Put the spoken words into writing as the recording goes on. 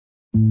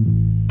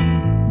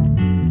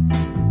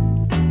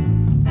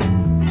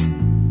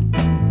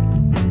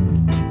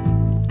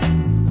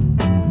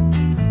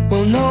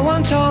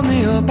one told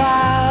me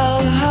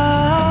about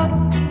her,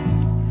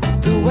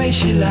 the way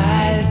she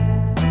lied.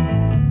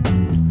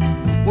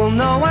 Well,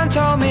 no one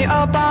told me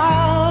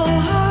about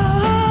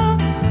her,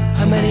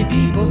 how many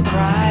people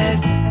cried.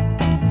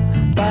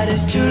 But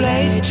it's too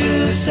late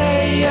to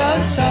say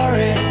you're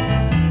sorry.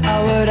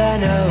 How would I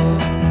know?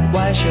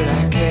 Why should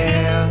I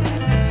care?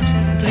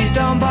 Please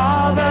don't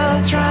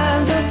bother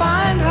trying to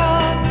find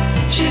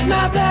her. She's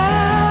not there.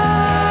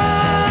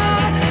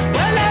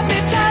 Well, let me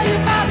tell you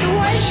about the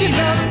way she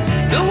looked,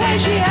 the way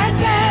she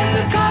acted,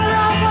 the color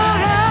of her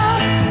hair.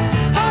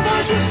 Her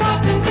voice was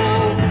soft and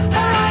cool,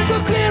 her eyes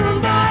were clear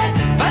and bright,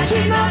 but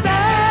she's not there.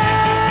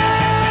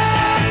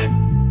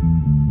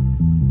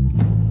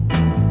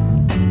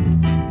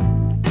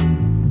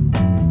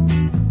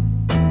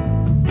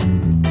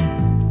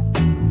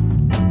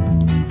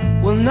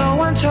 Well, no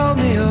one told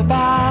me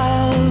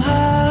about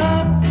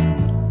her.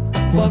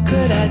 What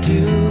could I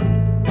do?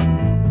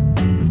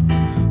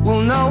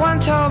 Well, no one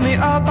told me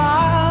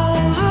about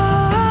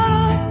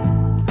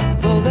her,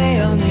 though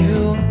they all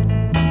knew.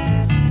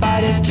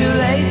 But it's too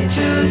late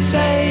to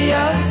say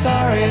you're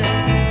sorry.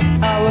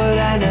 How would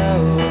I know?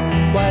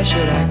 Why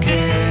should I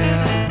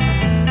care?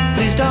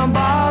 Please don't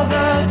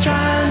bother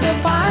trying to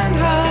find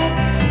her.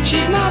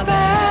 She's not there.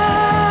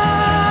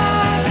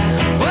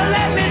 Well,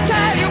 let me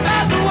tell you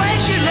about the way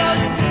she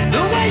looked,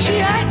 the way she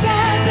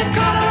acted, the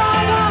color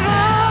of her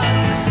hair.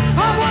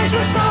 Her voice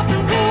was soft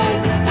and cool,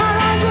 her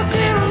eyes were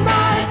clear and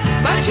bright,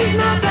 but she's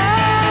not there.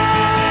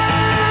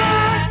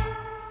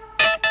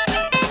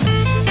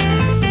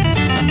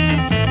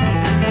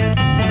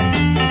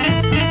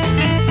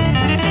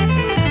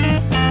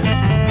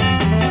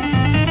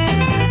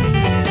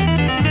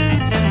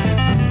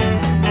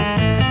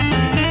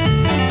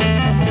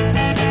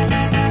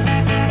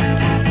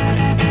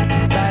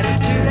 But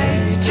it's too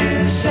late to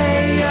say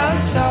you're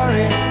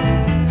sorry.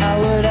 How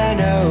would I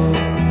know?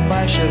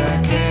 Why should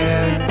I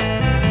care?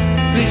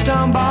 Please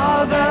don't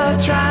bother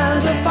trying